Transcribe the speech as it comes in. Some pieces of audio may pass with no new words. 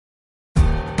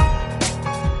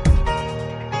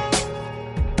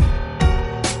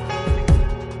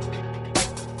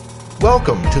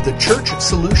Welcome to the Church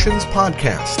Solutions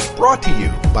Podcast, brought to you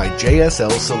by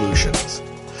JSL Solutions.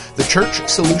 The Church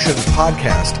Solutions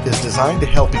Podcast is designed to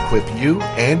help equip you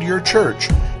and your church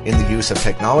in the use of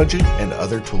technology and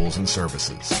other tools and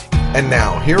services. And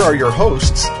now, here are your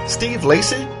hosts, Steve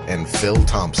Lacey and Phil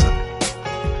Thompson.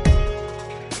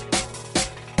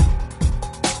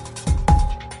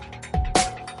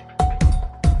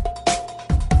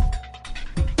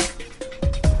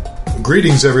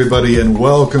 Greetings, everybody, and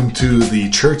welcome to the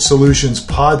Church Solutions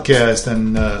Podcast,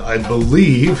 and I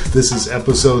believe this is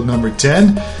episode number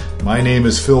 10. My name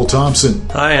is Phil Thompson.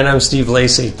 Hi, and I'm Steve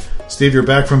Lacey. Steve, you're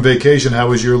back from vacation. How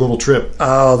was your little trip?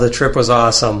 Oh, the trip was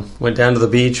awesome. Went down to the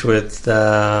beach with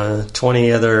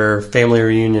 20 other family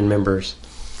reunion members.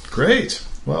 Great.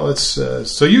 Well, it's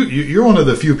so you're one of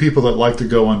the few people that like to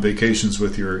go on vacations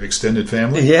with your extended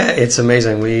family. Yeah, it's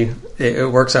amazing.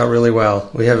 It works out really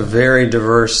well. We have a very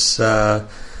diverse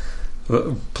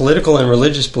political and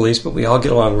religious beliefs, but we all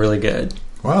get along really good.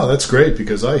 Wow, that's great,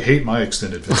 because I hate my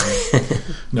extended family.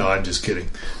 No, I'm just kidding.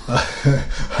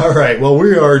 All right, well,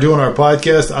 we are doing our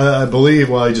podcast. I believe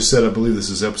this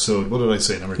is episode, what did I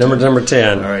say, number 10? Number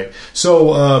 10. All right.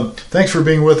 So thanks for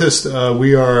being with us.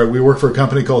 We work for a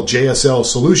company called JSL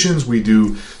Solutions. We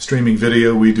do streaming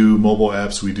video. We do mobile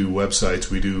apps. We do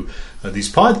websites. We do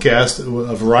these podcasts,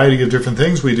 a variety of different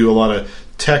things. We do a lot of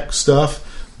tech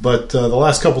stuff. But the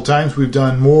last couple times we've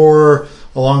done more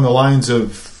along the lines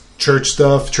of church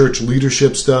stuff, church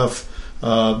leadership stuff,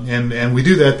 and we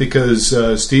do that because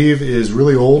Steve is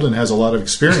really old and has a lot of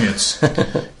experience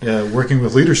working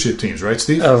with leadership teams, right,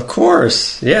 Steve? Of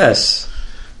course, yes.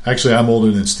 Actually, I'm older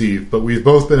than Steve, but we've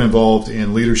both been involved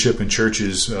in leadership in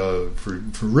churches for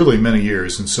really many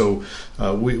years, and so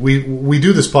we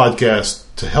do this podcast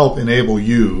to help enable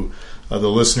you, the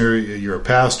listener. You're a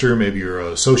pastor, maybe you're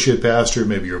an associate pastor,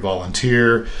 maybe you're a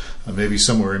volunteer, maybe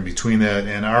somewhere in between that.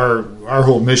 And our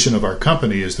whole mission of our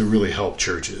company is to really help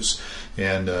churches,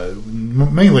 and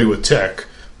mainly with tech,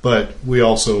 but we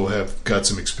also have got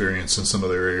some experience in some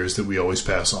other areas that we always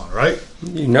pass on, right?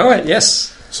 You know it,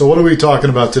 yes. So what are we talking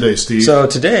about today, Steve? So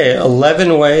today,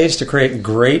 11 ways to create a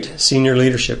great senior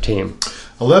leadership team.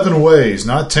 11 ways,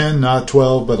 not 10, not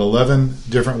 12, but 11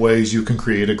 different ways you can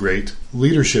create a great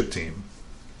leadership team.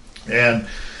 And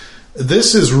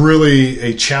this is really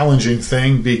a challenging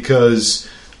thing because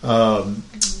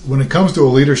when it comes to a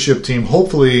leadership team,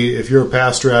 hopefully if you're a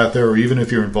pastor out there, or even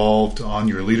if you're involved on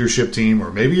your leadership team,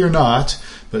 or maybe you're not,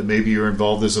 but maybe you're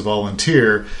involved as a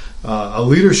volunteer, a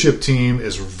leadership team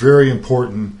is very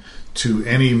important to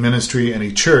any ministry,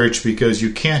 any church, because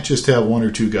you can't just have one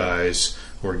or two guys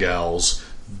or gals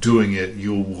doing it.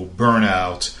 You will burn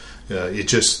out.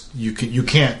 You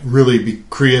can't really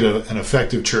create an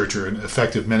effective church or an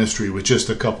effective ministry with just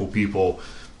a couple people,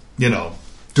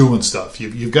 doing stuff.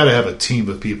 You've got to have a team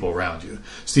of people around you.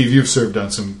 Steve, you've served on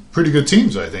some pretty good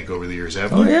teams, I think, over the years,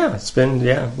 haven't you? Oh yeah, it's been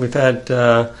we've had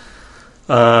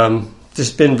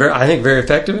just been very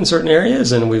effective in certain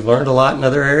areas, and we've learned a lot in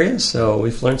other areas. So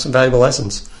we've learned some valuable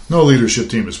lessons. No leadership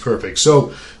team is perfect.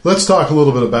 So let's talk a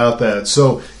little bit about that.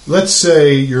 So let's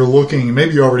say you're looking,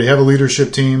 maybe you already have a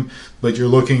leadership team, but you're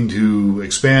looking to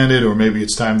expand it, or maybe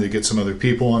it's time to get some other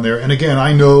people on there. And again,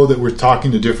 I know that we're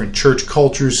talking to different church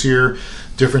cultures here.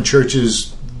 Different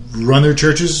churches run their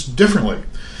churches differently.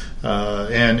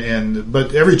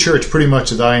 But every church pretty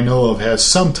much that I know of has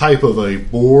some type of a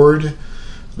board.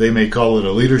 They may call it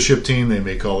a leadership team, they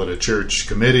may call it a church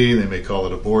committee, they may call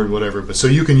it a board, whatever. But so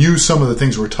you can use some of the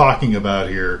things we're talking about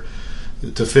here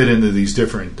to fit into these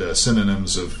different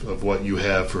synonyms of what you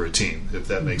have for a team, if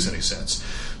that makes any sense.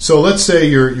 So let's say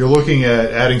you're looking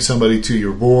at adding somebody to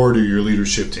your board or your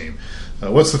leadership team.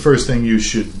 What's the first thing you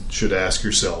should ask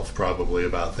yourself probably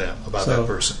about them, that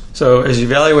person? So as you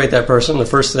evaluate that person, the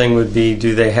first thing would be,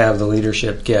 do they have the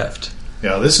leadership gift?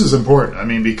 Yeah, this is important. I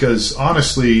mean, because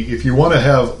honestly, if you want to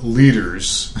have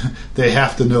leaders, they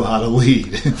have to know how to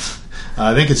lead.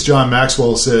 I think it's John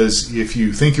Maxwell says, if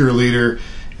you think you're a leader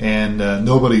and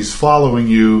nobody's following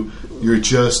you, you're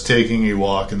just taking a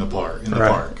walk in the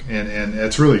park. And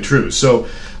that's really true. So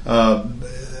and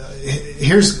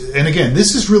again,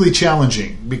 this is really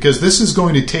challenging, because this is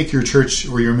going to take your church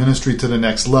or your ministry to the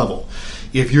next level.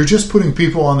 If you're just putting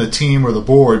people on the team or the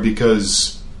board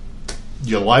because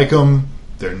you like them,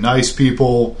 they're nice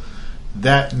people,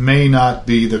 that may not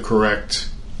be the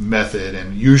correct method,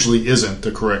 and usually isn't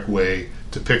the correct way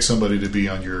to pick somebody to be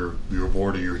on your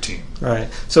board or your team. Right.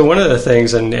 So one of the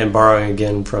things, and borrowing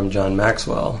again from John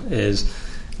Maxwell, is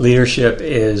leadership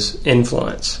is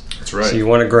influence. That's right. So you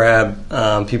want to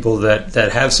grab people that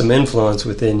have some influence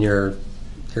within your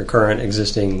current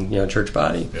existing church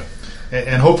body. Yeah.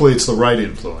 And hopefully it's the right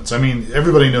influence. I mean,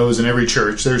 everybody knows in every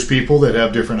church there's people that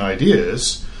have different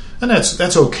ideas, and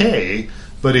that's okay.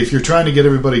 But if you're trying to get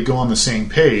everybody to go on the same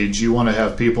page, you want to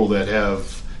have people that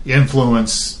have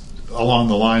influence along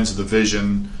the lines of the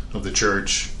vision of the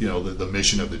church, the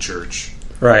mission of the church.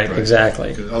 Right, exactly.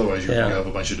 Because otherwise you have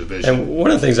a bunch of division. And one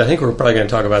of the things, I think we're probably going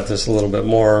to talk about this a little bit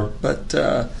more, but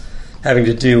having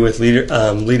to do with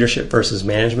leadership versus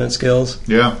management skills.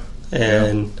 Yeah.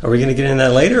 And are we going to get into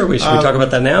that later, or should we talk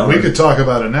about that now? We could talk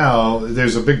about it now.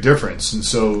 There's a big difference, and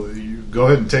so you go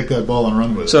ahead and take that ball and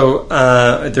run with it. So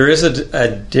there is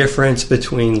a difference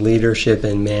between leadership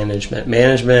and management.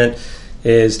 Management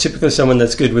is typically someone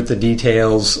that's good with the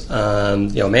details. A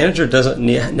manager doesn't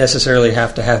necessarily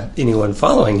have to have anyone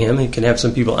following him. He can have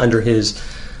some people under his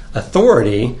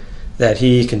authority that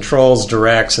he controls,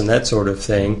 directs, and that sort of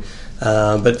thing.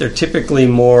 But they're typically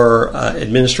more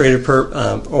administrative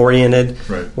oriented,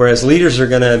 right. Whereas leaders are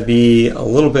going to be a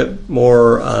little bit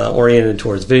more oriented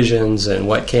towards visions and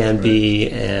what can right. be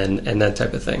and that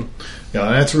type of thing. Yeah,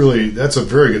 and that's a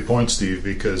very good point, Steve,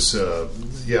 because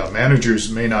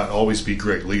managers may not always be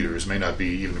great leaders, may not be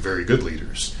even very good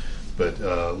leaders, but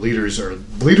leaders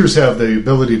have the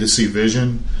ability to see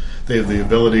vision. They have the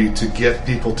ability to get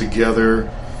people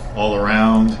together all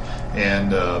around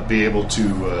and be able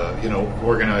to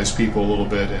organize people a little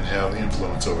bit and have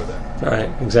influence over them. Right,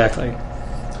 exactly.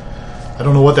 I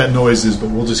don't know what that noise is, but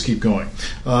we'll just keep going.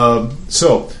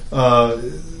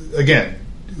 Again,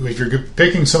 if you're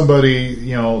picking somebody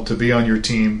to be on your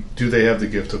team, do they have the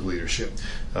gift of leadership?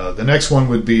 The next one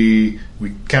would be,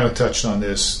 we kind of touched on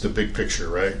this, the big picture,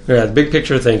 right? Yeah, the big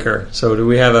picture thinker. So do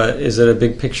we have is it a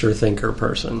big picture thinker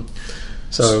person?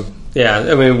 So yeah,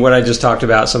 I mean, what I just talked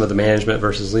about, some of the management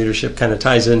versus leadership, kind of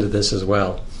ties into this as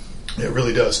well. It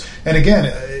really does. And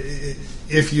again,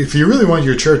 if you really want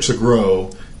your church to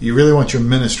grow, you really want your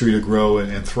ministry to grow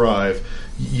and thrive,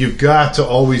 you've got to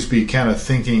always be kind of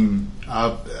thinking,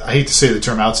 I hate to say the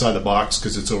term outside the box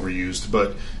because it's overused,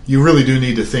 but you really do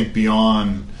need to think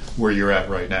beyond where you're at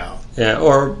right now. Yeah,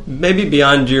 or maybe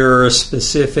beyond your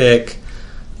specific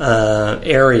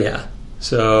area.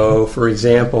 So, for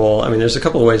example, I mean, there's a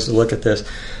couple of ways to look at this.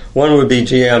 One would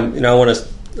be, I want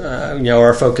to,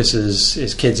 our focus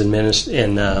is kids and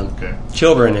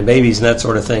children and babies and that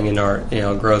sort of thing in our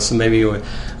growth. So maybe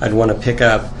I'd want to pick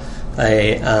up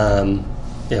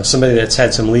somebody that's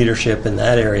had some leadership in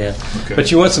that area. Okay. But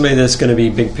you want somebody that's going to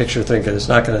be big picture thinker. That's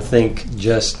not going to think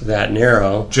just that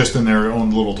narrow. Just in their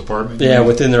own little department? Yeah,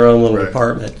 within their own little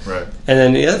department. Right. And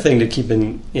then the other thing to keep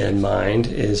in mind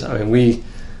is, I mean,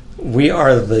 we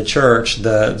are the church,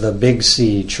 the big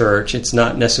C church. It's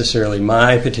not necessarily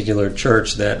my particular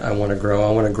church that I want to grow.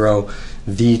 I want to grow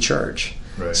the church.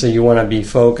 Right. So you want to be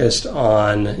focused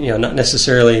on, not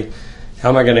necessarily how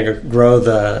am I going to grow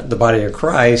the body of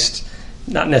Christ,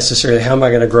 not necessarily how am I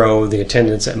going to grow the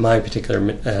attendance at my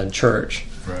particular church.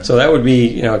 Right. So that would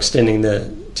be, extending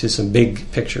to some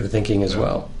big picture thinking as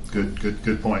well.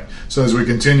 Good point. So as we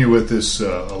continue with this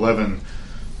 11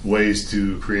 ways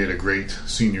to create a great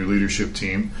senior leadership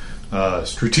team,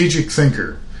 strategic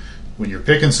thinker. When you're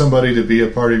picking somebody to be a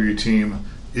part of your team,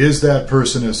 is that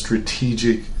person a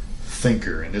strategic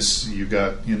thinker? And this, you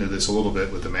got into this a little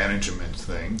bit with the management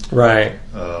thing, right?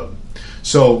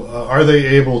 So are they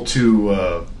able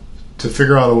to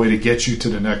figure out a way to get you to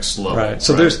the next level? Right.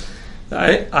 So there's,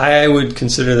 I would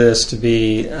consider this to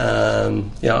be,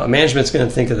 management's going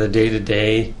to think of the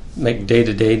day-to-day, make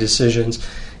day-to-day decisions.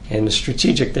 And the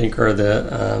strategic thinker,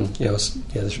 the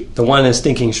one that's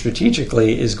thinking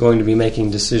strategically, is going to be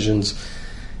making decisions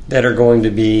that are going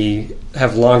to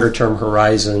have longer term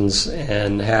horizons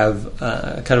and have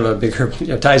kind of a bigger,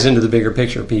 ties into the bigger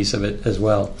picture piece of it as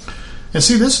well. And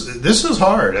see, this is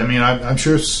hard. I mean, I'm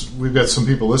sure we've got some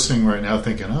people listening right now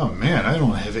thinking, "Oh man, I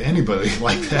don't have anybody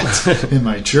like that in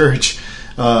my church."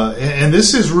 And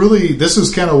this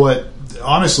is kind of what,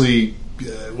 honestly,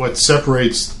 what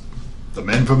separates the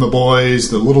men from the boys,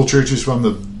 the little churches from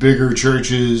the bigger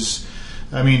churches.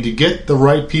 I mean, to get the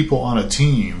right people on a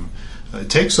team, it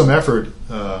takes some effort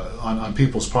on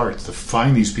people's parts to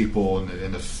find these people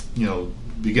and to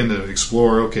begin to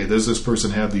explore. Okay, does this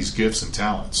person have these gifts and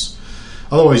talents?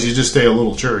 Otherwise, you just stay a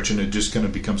little church, and it just kind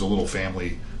of becomes a little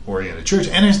family-oriented church.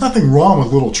 And there's nothing wrong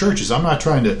with little churches. I'm not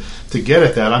trying to get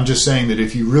at that. I'm just saying that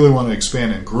if you really want to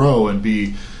expand and grow and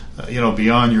be,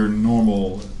 beyond your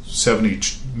normal 70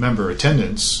 member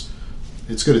attendance,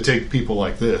 it's going to take people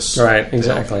like this. Right,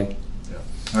 exactly. Yeah.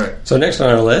 All right. So next on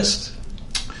our list,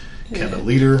 can the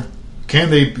leader,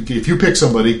 if you pick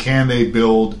somebody, can they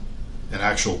build an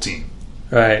actual team?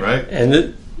 Right. Right.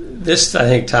 And this, I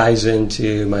think, ties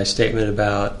into my statement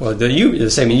about, well, the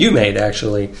statement you made,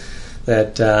 actually,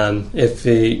 that if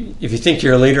you think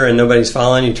you're a leader and nobody's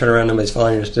following, you turn around, nobody's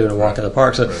following, you're just doing a walk in the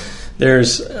park. So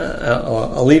there's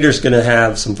a leader's going to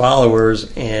have some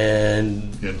followers,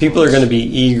 and people are going to be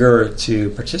eager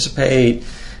to participate,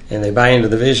 and they buy into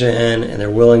the vision, and they're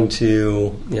willing to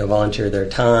volunteer their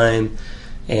time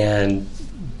and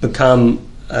become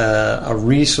a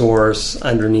resource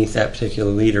underneath that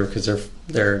particular leader because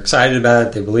they're excited about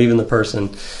it, they believe in the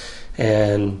person.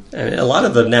 And a lot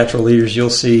of the natural leaders, you'll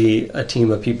see a team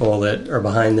of people that are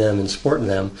behind them and supporting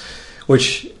them,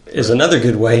 which is another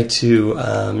good way to,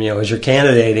 as you're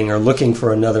candidating or looking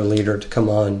for another leader to come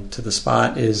on to the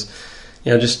spot, is,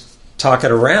 just talk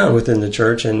it around within the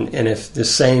church. And if the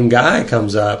same guy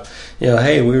comes up,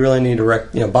 hey, we really need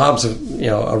to Bob's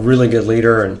a really good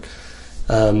leader, and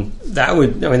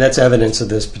that's evidence of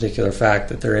this particular fact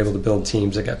that they're able to build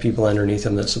teams that got people underneath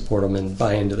them that support them and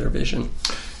buy into their vision.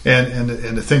 And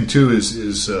the thing too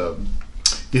is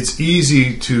it's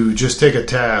easy to just take a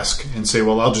task and say,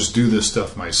 well, I'll just do this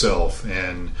stuff myself,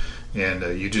 and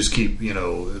you just keep,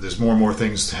 there's more and more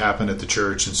things to happen at the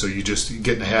church, and so you just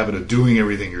get in the habit of doing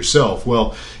everything yourself.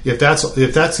 Well, if that's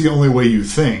the only way you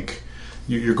think,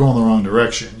 you're going the wrong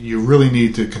direction. You really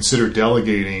need to consider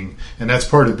delegating, and that's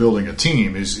part of building a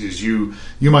team. Is you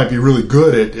might be really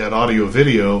good at audio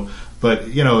video, but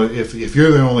if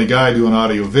you're the only guy doing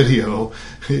audio video,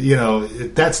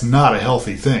 that's not a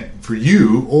healthy thing for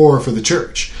you or for the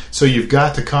church. So you've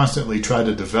got to constantly try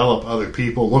to develop other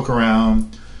people, look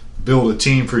around, build a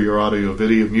team for your audio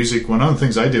video music. One of the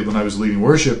things I did when I was leading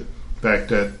worship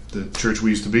back at the church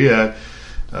we used to be at,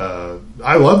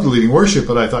 I loved leading worship,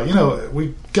 but I thought,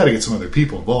 we got to get some other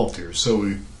people involved here.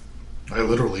 So I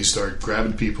literally started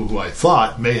grabbing people who I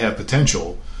thought may have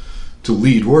potential to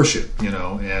lead worship,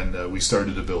 and we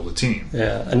started to build a team.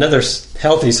 Yeah, another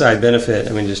healthy side benefit,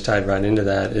 just tied right into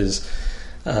that, is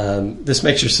this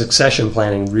makes your succession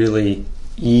planning really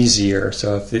easier.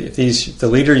 So if the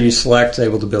leader you select is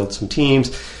able to build some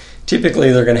teams,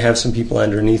 typically they're going to have some people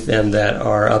underneath them that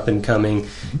are up and coming,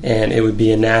 and it would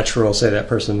be a natural, say that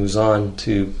person moves on,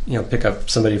 to pick up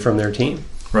somebody from their team.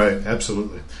 Right,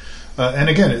 absolutely. And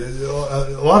again,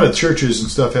 a lot of churches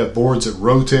and stuff have boards that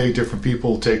rotate. Different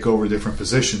people take over different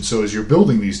positions. So as you're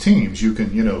building these teams, you can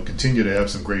continue to have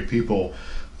some great people.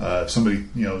 Somebody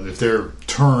if their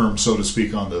term, so to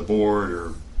speak, on the board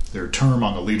or their term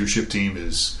on the leadership team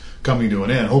is coming to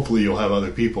an end, hopefully you'll have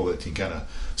other people that can kind of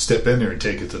step in there and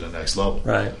take it to the next level.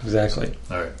 Right, exactly.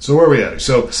 All right. So where are we at?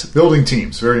 So building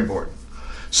teams, very important.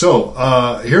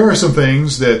 So here are some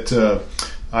things that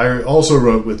I also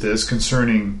wrote with this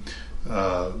concerning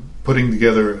putting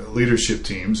together leadership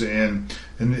teams and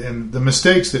the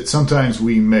mistakes that sometimes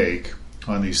we make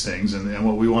on these things, and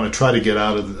what we want to try to get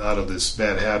out of this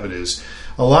bad habit is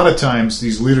a lot of times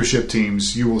these leadership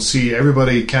teams, you will see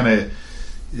everybody kind of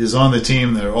is on the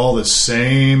team. They're all the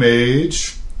same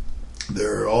age.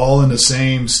 They're all in the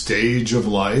same stage of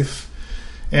life.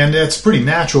 And that's pretty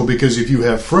natural because if you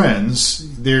have friends,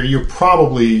 you're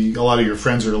probably, a lot of your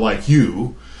friends are like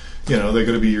you. They're going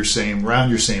to be around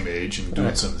your same age and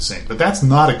doing some of the same. But that's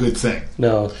not a good thing.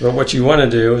 No, but what you want to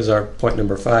do, is our point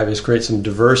number 5, is create some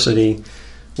diversity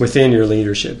within your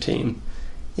leadership team.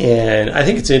 And I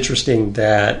think it's interesting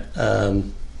that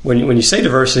when you say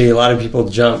diversity, a lot of people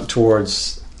jump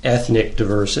towards ethnic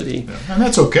diversity. Yeah, and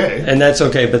that's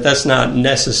okay. But that's not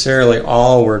necessarily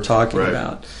all we're talking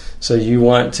about. So you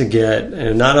want to get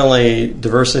not only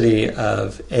diversity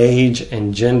of age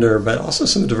and gender, but also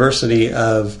some diversity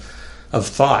of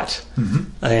thought.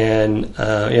 Mm-hmm. And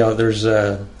there's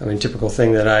a typical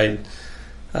thing that I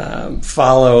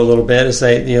follow a little bit is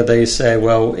they say,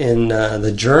 well, in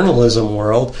the journalism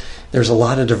world, there's a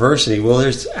lot of diversity. Well,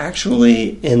 there's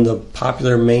actually, in the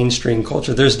popular mainstream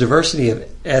culture, there's diversity of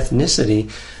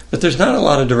ethnicity, but there's not a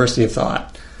lot of diversity of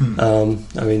thought.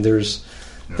 Mm-hmm. There's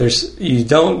you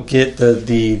don't get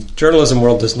the journalism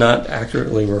world does not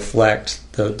accurately reflect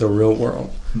the real world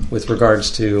with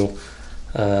regards to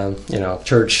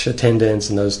church attendance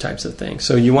and those types of things.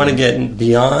 So you want to get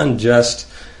beyond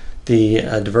just the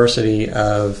diversity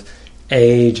of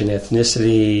age and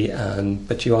ethnicity,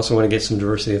 but you also want to get some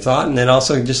diversity of thought, and then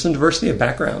also just some diversity of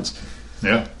backgrounds.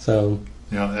 Yeah. So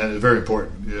very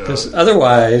important. Because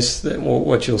otherwise,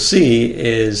 what you'll see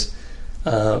is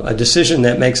a decision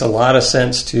that makes a lot of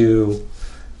sense to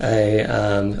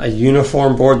a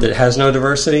uniform board that has no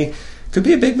diversity could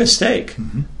be a big mistake.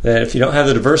 Mm-hmm. That if you don't have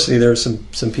the diversity, there are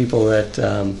some people that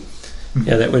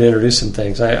that would introduce some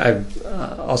things. I've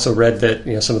also read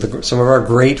that some of our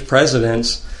great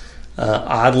presidents,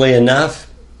 oddly enough,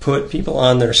 put people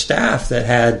on their staff that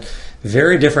had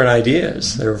very different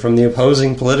ideas. They were from the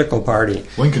opposing political party.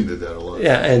 Lincoln did that a lot.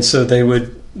 Yeah, and so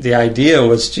the idea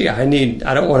was, gee, I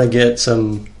don't want to get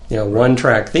some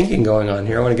one-track thinking going on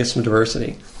here. I want to get some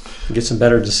diversity, get some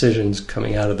better decisions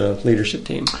coming out of the leadership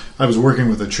team. I was working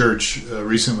with a church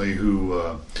recently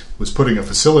who was putting a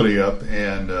facility up,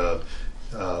 and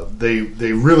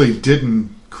they really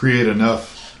didn't create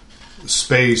enough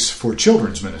space for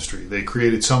children's ministry. They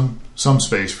created some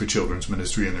space for children's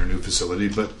ministry in their new facility,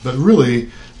 but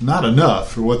really not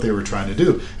enough for what they were trying to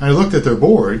do. And I looked at their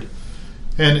board,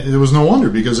 and it was no wonder,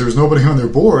 because there was nobody on their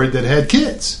board that had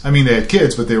kids. I mean, they had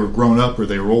kids, but they were grown up or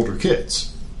they were older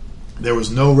kids. There was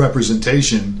no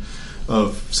representation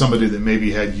of somebody that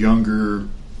maybe had younger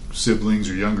siblings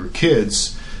or younger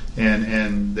kids,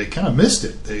 and they kind of missed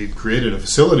it. They created a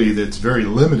facility that's very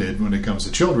limited when it comes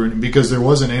to children, because there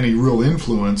wasn't any real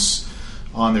influence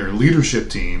on their leadership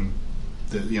team,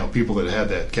 that people that had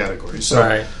that category. So,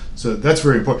 right. So that's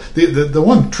very important. The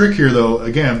one trick here, though,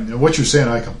 again, what you're saying,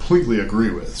 I completely agree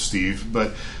with, Steve.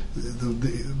 But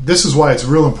this is why it's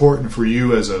real important for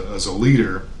you as a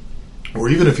leader, or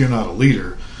even if you're not a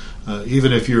leader,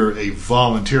 even if you're a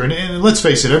volunteer. And let's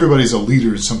face it, everybody's a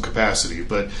leader in some capacity.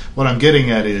 But what I'm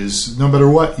getting at is, no matter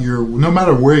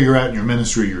where you're at in your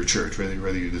ministry, your church, whether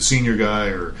you're the senior guy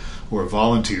or a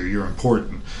volunteer, you're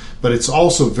important. But it's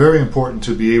also very important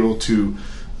to be able to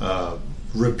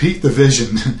repeat the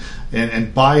vision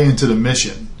and buy into the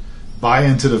mission, buy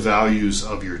into the values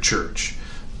of your church.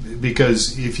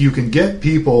 Because if you can get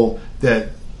people that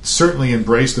certainly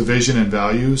embrace the vision and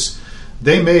values,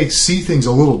 they may see things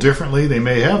a little differently. They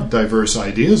may have diverse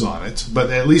ideas on it, but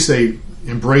at least they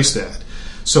embrace that.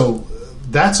 So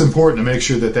that's important, to make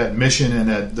sure that mission and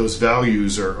that those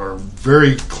values are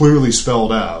very clearly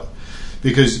spelled out.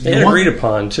 Because agreed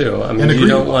upon too. I mean, you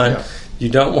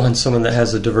don't want someone that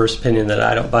has a diverse opinion that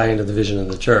I don't buy into the vision of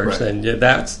the church. Right. Then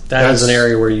that is an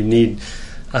area where you need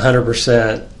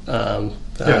 100%.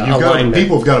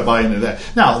 People have got to buy into that.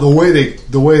 Now, the way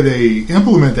they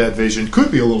implement that vision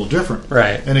could be a little different,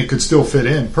 right? And it could still fit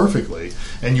in perfectly.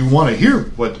 And you want to hear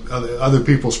what other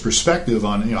people's perspective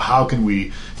on, how can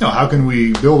we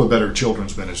build a better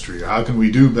children's ministry, or how can we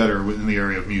do better within the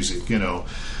area of music,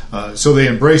 So they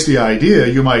embrace the idea.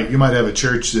 You might have a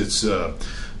church that's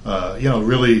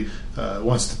really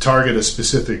wants to target a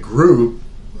specific group,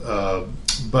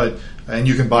 and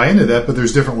you can buy into that. But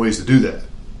there's different ways to do that.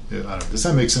 Does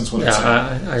that make sense? What I'm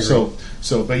saying? I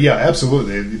agree. But yeah,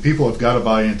 absolutely. People have got to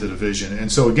buy into the vision.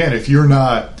 And so again, if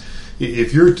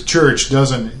your church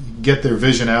doesn't get their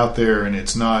vision out there, and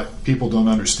people don't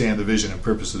understand the vision and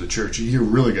purpose of the church, you're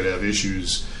really going to have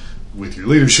issues with your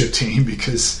leadership team,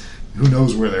 because who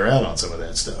knows where they're at on some of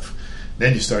that stuff.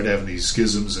 Then you start having these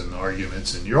schisms and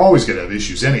arguments, and you're always going to have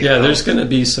issues anyhow. Yeah, there's going to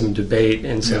be some debate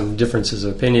and some differences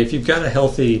of opinion. If you've got a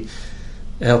healthy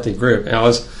group, and I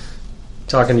was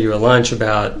talking to you at lunch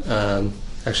about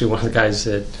actually one of the guys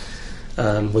that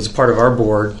was a part of our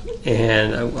board,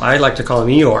 and I like to call him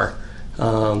Eeyore.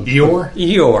 Eeyore?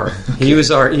 Eeyore. He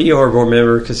was our Eeyore board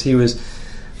member because he was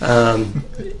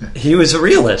a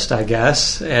realist, I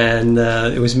guess, and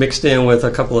it was mixed in with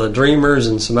a couple of dreamers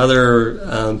and some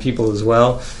other people as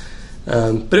well.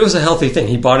 But it was a healthy thing.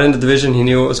 He bought into the vision. He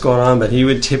knew what was going on, but he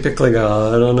would typically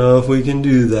go, I don't know if we can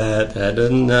do that.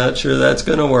 I'm not sure that's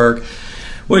going to work.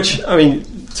 Which, I mean,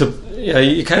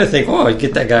 you kind of think, you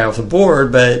get that guy off the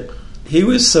board, but he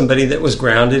was somebody that was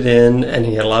grounded in, and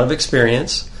he had a lot of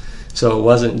experience, so it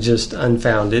wasn't just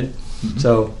unfounded. Mm-hmm.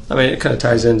 So, I mean, it kind of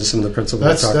ties into some of the principles we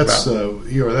talked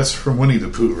about. That's from Winnie the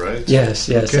Pooh, right? Yes.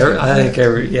 Okay. I think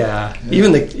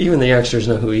even the youngsters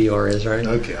know who Eeyore is, right?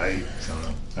 Okay, I don't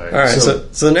know. All right. So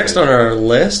the next on our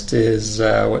list is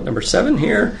number 7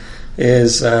 here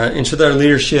is ensure that our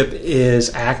leadership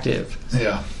is active.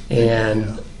 Yeah.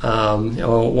 And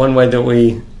one way that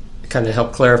we kind of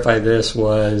helped clarify this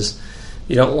was,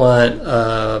 you don't want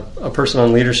a person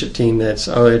on leadership team that's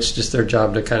it's just their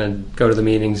job to kind of go to the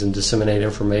meetings and disseminate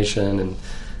information and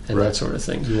right. that sort of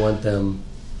thing. You want them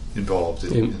involved.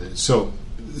 So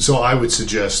I would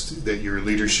suggest that your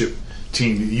leadership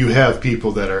team, you have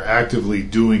people that are actively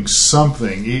doing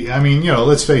something. I mean,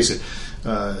 let's face it.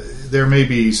 There may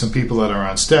be some people that are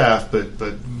on staff,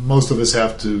 but most of us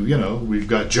have to, we've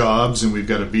got jobs and we've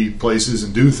got to be places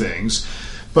and do things.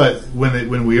 But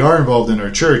when we are involved in our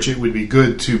church, it would be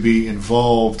good to be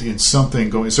involved in something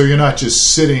going. So you're not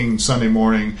just sitting Sunday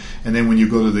morning, and then when you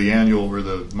go to the annual or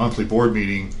the monthly board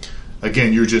meeting,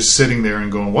 again, you're just sitting there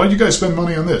and going, why did you guys spend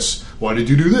money on this? Why did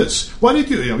you do this? Why did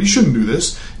you shouldn't do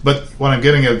this. But what I'm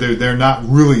getting at, they're not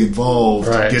really involved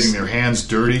in getting their hands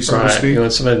dirty, so to speak. You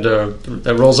want somebody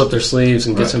that rolls up their sleeves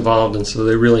and gets involved, and so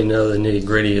they really know the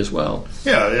nitty-gritty as well.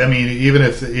 Yeah, I mean, even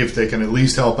if they can at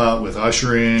least help out with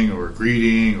ushering or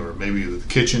greeting or maybe the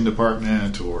kitchen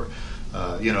department or,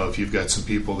 if you've got some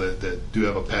people that do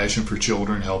have a passion for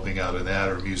children, helping out in that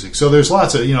or music. So there's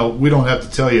lots of, we don't have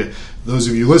to tell you, those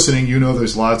of you listening,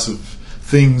 there's lots of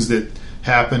things that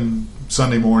happen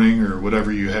Sunday morning or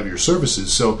whatever you have your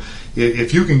services. So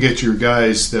if you can get your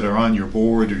guys that are on your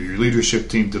board or your leadership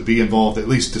team to be involved at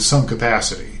least to some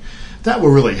capacity, that will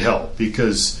really help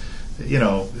because,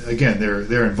 again,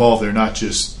 they're involved. They're not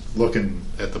just looking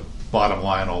at the bottom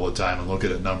line all the time and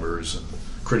looking at numbers and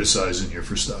criticizing you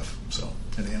for stuff. So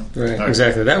anyhow. Right,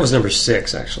 exactly. That was number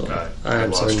 6, actually.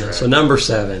 Right. So number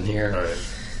 7 here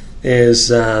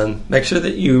is make sure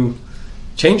that you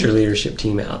change your leadership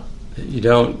team out. That you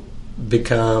don't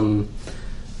become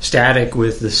static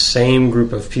with the same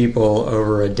group of people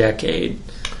over a decade.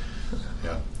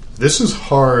 Yeah, this is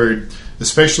hard,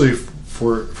 especially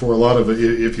for a lot of,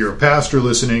 if you're a pastor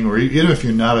listening, or even if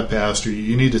you're not a pastor,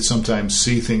 you need to sometimes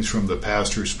see things from the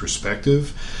pastor's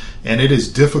perspective. And it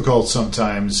is difficult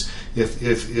sometimes if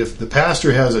the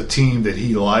pastor has a team that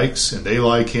he likes and they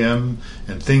like him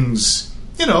and things,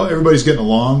 everybody's getting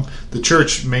along. The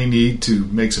church may need to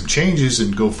make some changes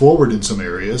and go forward in some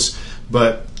areas,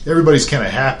 but everybody's kind of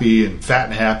happy and fat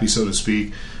and happy, so to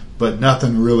speak, but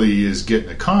nothing really is getting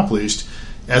accomplished.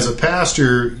 As a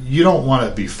pastor, you don't want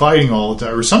to be fighting all the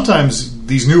time, or sometimes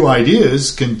these new ideas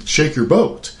can shake your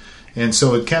boat. And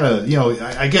so it kind of,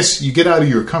 I guess you get out of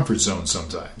your comfort zone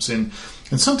sometimes. And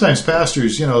sometimes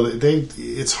pastors,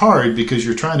 it's hard because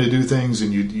you're trying to do things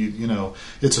and you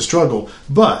it's a struggle.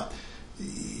 But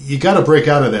you got to break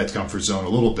out of that comfort zone a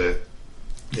little bit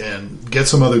and get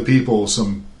some other people,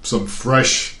 some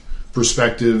fresh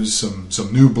perspectives,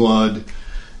 some new blood.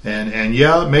 And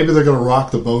maybe they're going to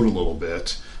rock the boat a little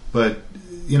bit. But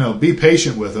be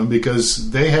patient with them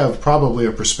because they have probably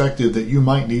a perspective that you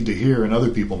might need to hear and other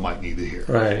people might need to hear.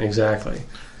 Right, exactly.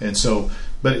 And so,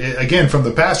 but again, from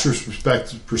the pastor's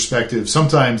perspective,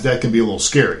 sometimes that can be a little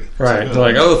scary. Right.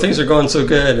 They're like, things are going so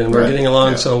good and we're getting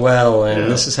along so well and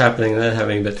this is happening and that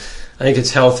happening. But I think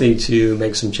it's healthy to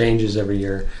make some changes every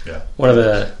year. Yeah. One of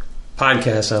the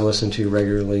podcasts I listen to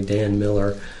regularly, Dan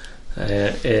Miller,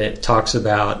 it talks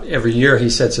about every year he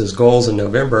sets his goals in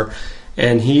November.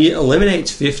 And he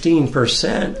eliminates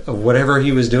 15% of whatever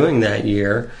he was doing that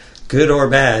year, good or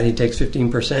bad. He takes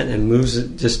 15% and moves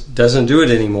it, just doesn't do it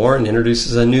anymore, and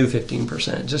introduces a new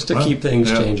 15% just to keep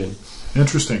things changing.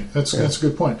 Interesting. That's a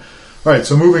good point. All right,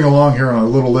 so moving along here on a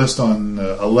little list on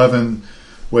 11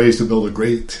 ways to build a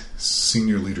great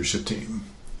senior leadership team.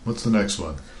 What's the next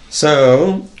one?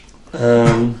 So,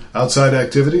 outside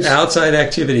activities? Outside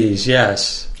activities,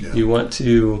 yes. Yeah. You want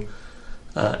to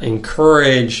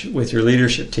encourage with your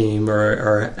leadership team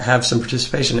or have some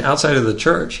participation outside of the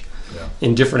church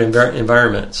in different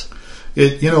environments.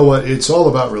 It's all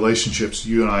about relationships.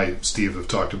 You and I, Steve, have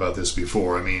talked about this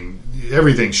before. I mean,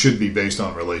 everything should be based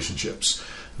on relationships.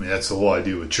 I mean, that's the whole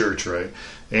idea with church, right?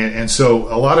 And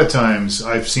so a lot of times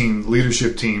I've seen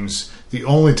leadership teams, the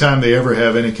only time they ever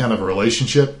have any kind of a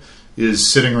relationship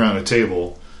is sitting around a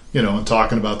table and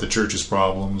talking about the church's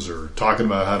problems or talking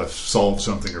about how to solve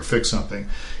something or fix something.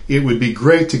 It would be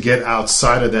great to get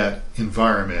outside of that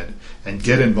environment and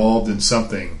get involved in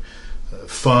something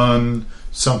fun,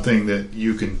 something that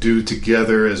you can do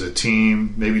together as a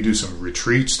team, maybe do some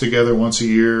retreats together once a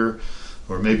year,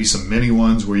 or maybe some mini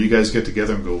ones where you guys get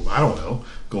together and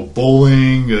go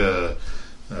bowling,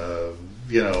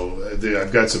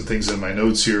 I've got some things in my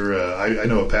notes here. I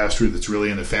know a pastor that's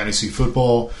really into fantasy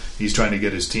football. He's trying to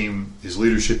get his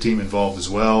leadership team involved as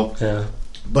well. Yeah.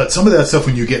 But some of that stuff,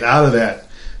 when you get out of that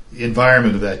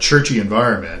environment, of that churchy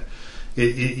environment,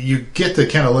 you get to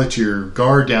kind of let your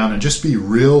guard down and just be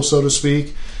real, so to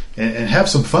speak, and have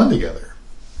some fun together.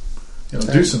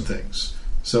 Do some things.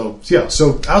 So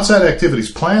outside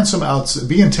activities,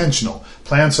 be intentional.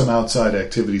 Plan some outside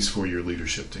activities for your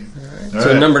leadership team. All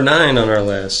right. Number 9 on our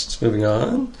list, moving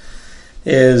on,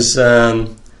 is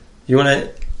you want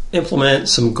to implement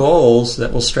some goals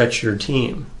that will stretch your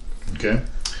team. Okay.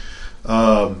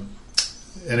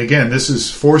 And again, this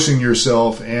is forcing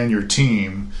yourself and your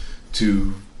team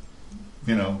to,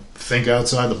 think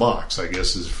outside the box, I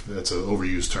guess that's an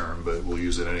overused term, but we'll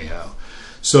use it anyhow.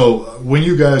 So when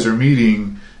you guys are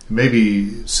meeting,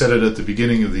 maybe set it at the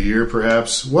beginning of the year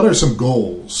perhaps, what are some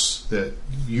goals that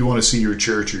you want to see your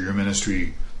church or your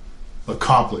ministry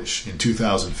accomplish in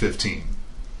 2015?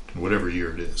 whatever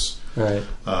year it is. Right.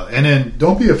 And then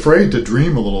don't be afraid to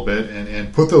dream a little bit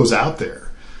and put those out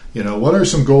there. What are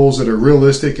some goals that are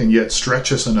realistic and yet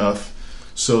stretch us enough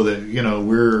so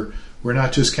that, we're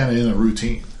not just kind of in a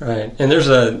routine. Right. And there's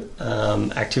a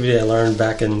activity I learned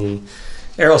back in the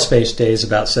aerospace days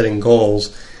about setting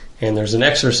goals. And there's an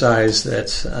exercise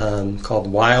that's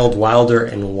called Wild, Wilder,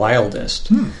 and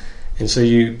Wildest. And so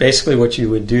what you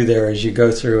would do there is you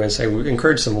go through and say, we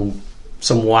encourage some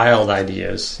wild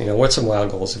ideas. What's some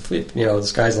wild goals? If the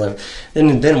sky's the limit.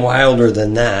 And then wilder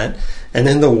than that. And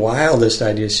then the wildest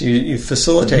ideas. So you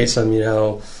facilitate some,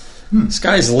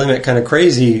 sky's the limit kind of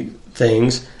crazy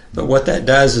things. But what that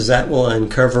does is that will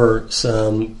uncover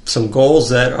some goals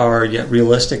that are yet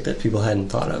realistic that people hadn't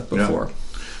thought of before. Yeah.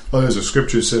 Well, there's a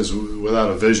scripture that says,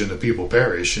 without a vision, the people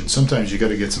perish. And sometimes you got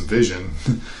to get some vision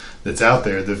that's out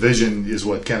there. The vision is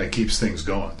what kind of keeps things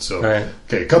going. So, right.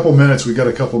 Okay, a couple minutes. We got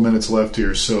a couple minutes left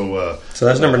here. So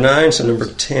that's number 9. So number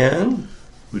 10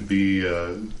 would be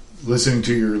listening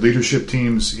to your leadership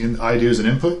team's ideas and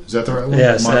input. Is that the right one?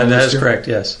 Yes, that is correct.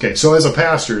 Yes. Okay, so as a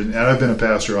pastor, and I've been a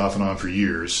pastor off and on for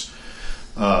years.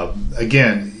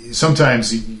 Again,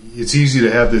 sometimes it's easy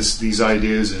to have these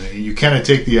ideas, and you kind of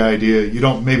take the idea. You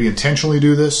don't maybe intentionally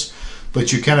do this,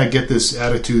 but you kind of get this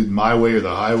attitude, my way or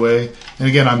the highway. And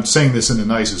again, I'm saying this in the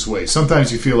nicest way.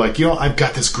 Sometimes you feel like, I've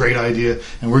got this great idea,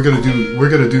 and we're going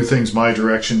to do things my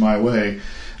direction, my way.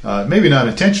 Maybe not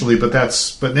intentionally, but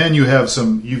then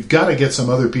you've got to get some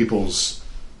other people's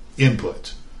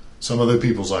input, some other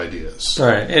people's ideas. All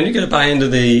right, and you got to buy into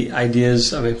the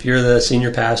ideas. I mean, if you're the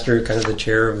senior pastor, kind of the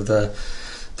chair of the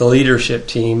leadership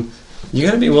team, you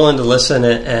got to be willing to listen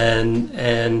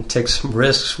and take some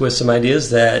risks with some ideas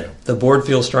that the board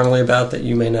feels strongly about that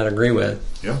you may not agree with.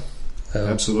 Yeah,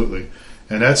 absolutely.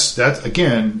 And that's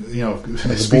again,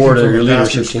 the board or your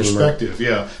leadership team perspective. Right?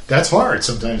 Yeah, that's hard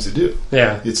sometimes to do.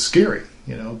 Yeah, it's scary,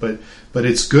 but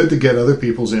it's good to get other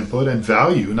people's input and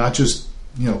value, not just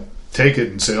take it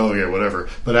and say, oh yeah, whatever,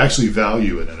 but actually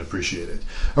value it and appreciate it.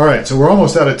 All right, so we're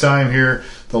almost out of time here.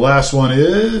 The last one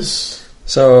is.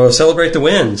 So celebrate the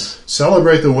wins.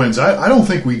 Celebrate the wins. I don't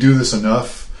think we do this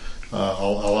enough. A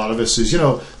lot of us is,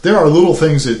 there are little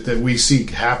things that we see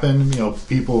happen.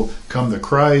 People come to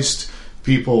Christ.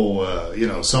 People,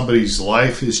 somebody's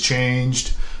life is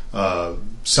changed.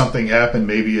 Something happened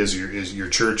maybe as your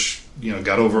church,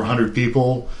 got over 100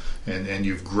 people and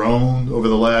you've grown over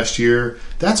the last year.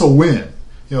 That's a win.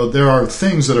 There are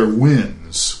things that are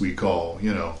wins, we call,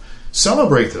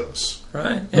 celebrate those.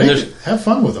 Right. And have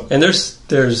fun with them. And there's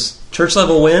church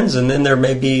level wins, and then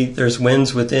there's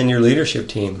wins within your leadership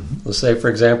team. Mm-hmm. Let's say, for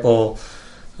example,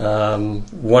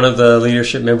 one of the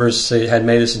leadership members had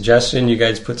made a suggestion. You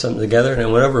guys put something together, and it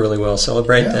went over really well.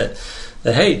 Celebrate that.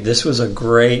 Hey, this was a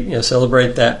great.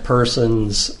 Celebrate that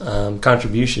person's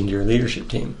contribution to your leadership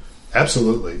team.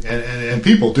 Absolutely, and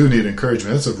people do need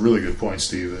encouragement. That's a really good point,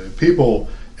 Steve.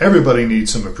 Everybody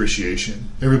needs some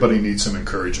appreciation. Everybody needs some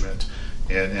encouragement.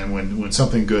 And when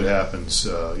something good happens,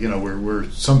 we're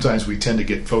sometimes we tend to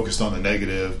get focused on the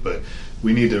negative, but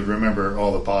we need to remember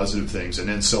all the positive things and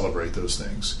then celebrate those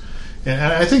things. And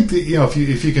I think that,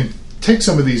 if you can take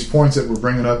some of these points that we're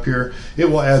bringing up here, it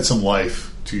will add some life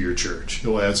to your church. It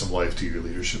will add some life to your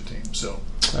leadership team. So,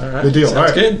 all right, good deal. Sounds all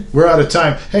right, good. We're out of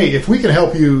time. Hey, if we can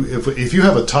help you, if you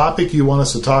have a topic you want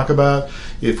us to talk about,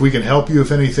 if we can help you,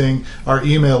 if anything, our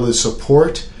email is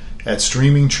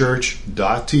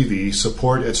support@streamingchurch.tv,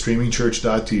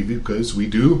 support@streamingchurch.tv, because we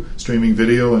do streaming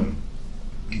video and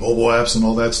mobile apps and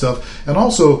all that stuff. And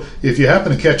also, if you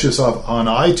happen to catch us on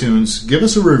iTunes, give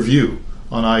us a review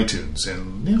on iTunes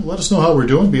and let us know how we're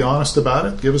doing. Be honest about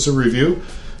it. Give us a review.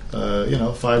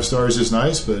 5 stars is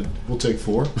nice, but we'll take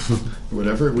 4 or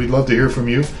whatever. We'd love to hear from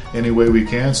you any way we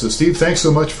can. So, Steve, thanks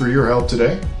so much for your help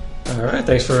today. All right,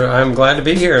 I'm glad to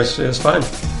be here. It was fun.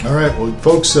 All right, well,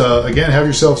 folks, again, have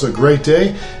yourselves a great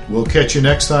day. We'll catch you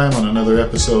next time on another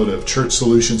episode of Church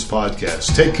Solutions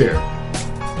Podcast. Take care.